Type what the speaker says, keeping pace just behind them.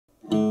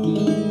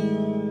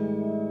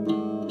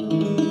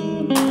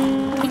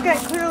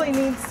guy clearly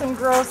needs some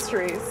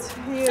groceries.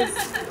 He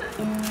is.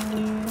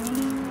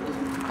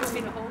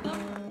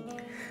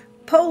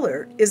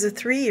 Polar is a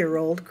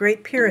 3-year-old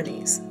Great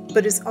Pyrenees,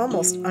 but is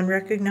almost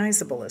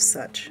unrecognizable as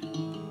such.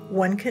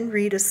 One can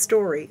read a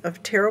story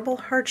of terrible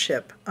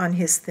hardship on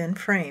his thin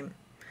frame.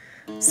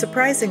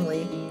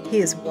 Surprisingly, he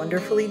is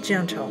wonderfully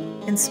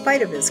gentle in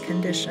spite of his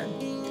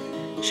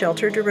condition.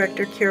 Shelter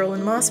director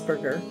Carolyn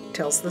Mossberger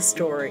tells the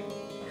story.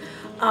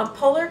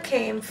 Polar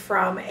came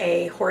from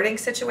a hoarding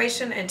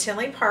situation in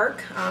Tinley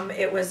Park.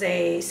 It was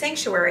a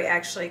sanctuary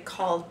actually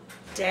called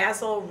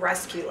Dazzle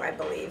Rescue, I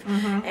believe.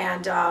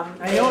 And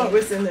I know it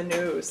was in the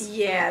news.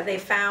 Yeah, they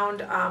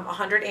found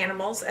 100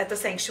 animals at the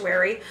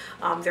sanctuary.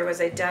 There was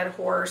a dead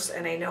horse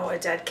and I know a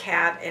dead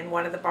cat in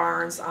one of the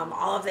barns.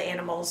 All of the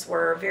animals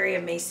were very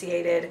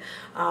emaciated,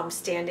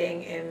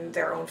 standing in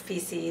their own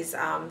feces.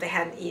 They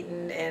hadn't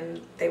eaten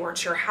and they weren't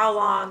sure how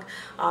long.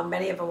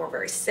 Many of them were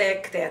very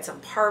sick. They had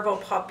some parvo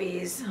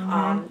puppies.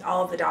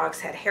 All of the dogs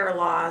had hair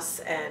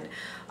loss, and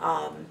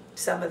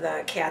some of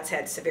the cats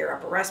had severe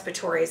upper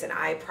respiratories and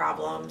eye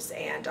problems,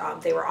 and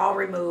they were all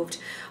removed.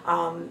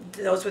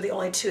 Those were the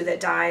only 2 that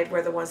died,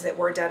 were the ones that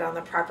were dead on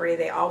the property.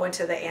 They all went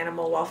to the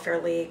Animal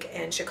Welfare League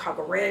in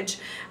Chicago Ridge.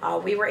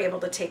 We were able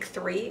to take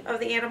 3 of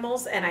the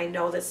animals, and I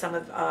know that some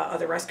of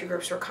other rescue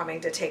groups were coming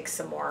to take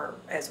some more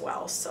as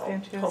well. So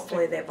fantastic.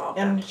 Hopefully they've all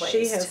been placed.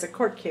 And she has a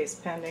court case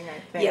pending, I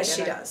think. Yes,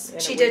 she does.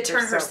 She did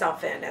turn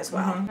herself in as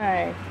well.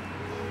 Hi.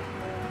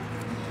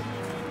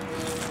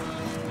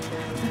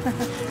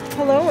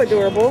 Hello,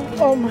 adorable.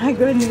 Oh my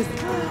goodness.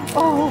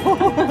 Oh,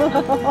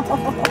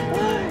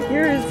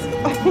 you're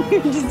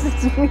just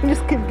as sweet as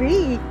could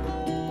be.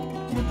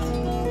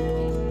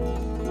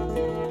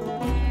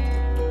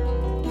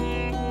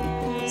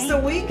 So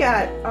we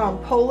got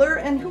Polar,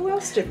 and who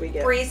else did we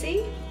get?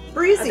 Breezy.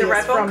 Breezy the is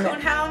Red from Bone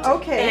Coonhound.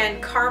 Okay.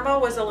 And Karma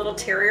was a little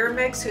terrier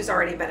mix who's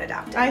already been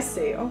adopted. I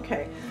see.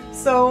 Okay.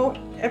 So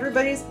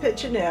everybody's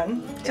pitching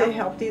in to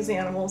help these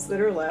animals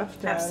that are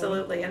left.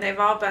 Absolutely. And they've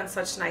all been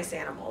such nice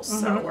animals,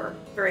 so we're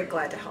very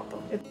glad to help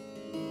them.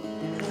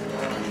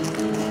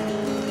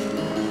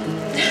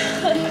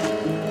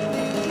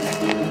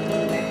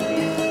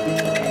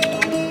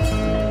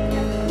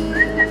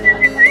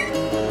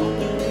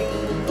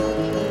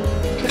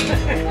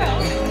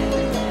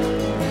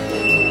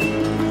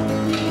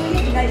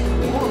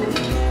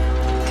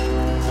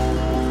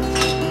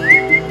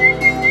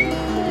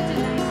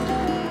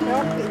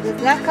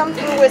 Not come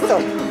through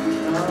whistle.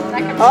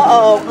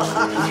 Uh-oh.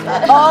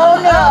 Oh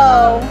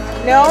no.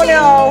 No,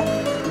 no.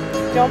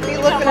 Don't be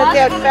looking at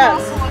that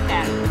fence.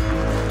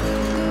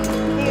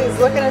 He was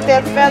looking at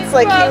that fence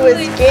like he was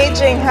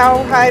gauging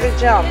how high to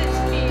jump.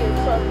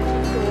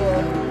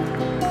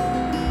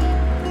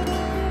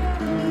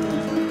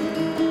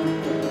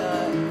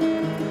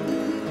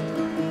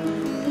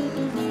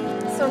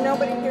 So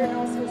nobody here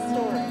knows his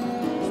story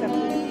except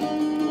for the reporter.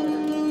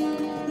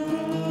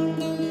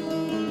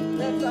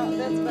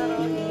 That's about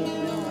all you need to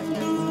know, I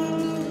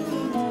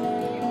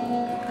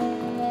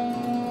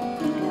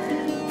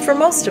guess. For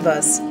most of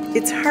us,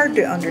 it's hard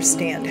to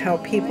understand how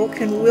people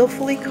can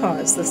willfully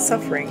cause the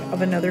suffering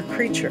of another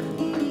creature.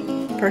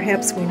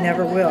 Perhaps we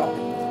never will.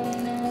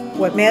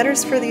 What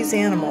matters for these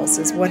animals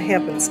is what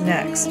happens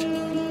next,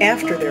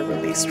 after they're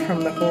released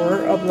from the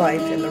horror of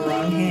life in the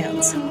wrong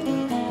hands.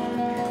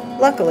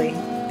 Luckily,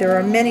 there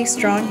are many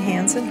strong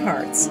hands and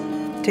hearts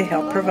to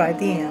help provide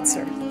the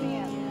answer.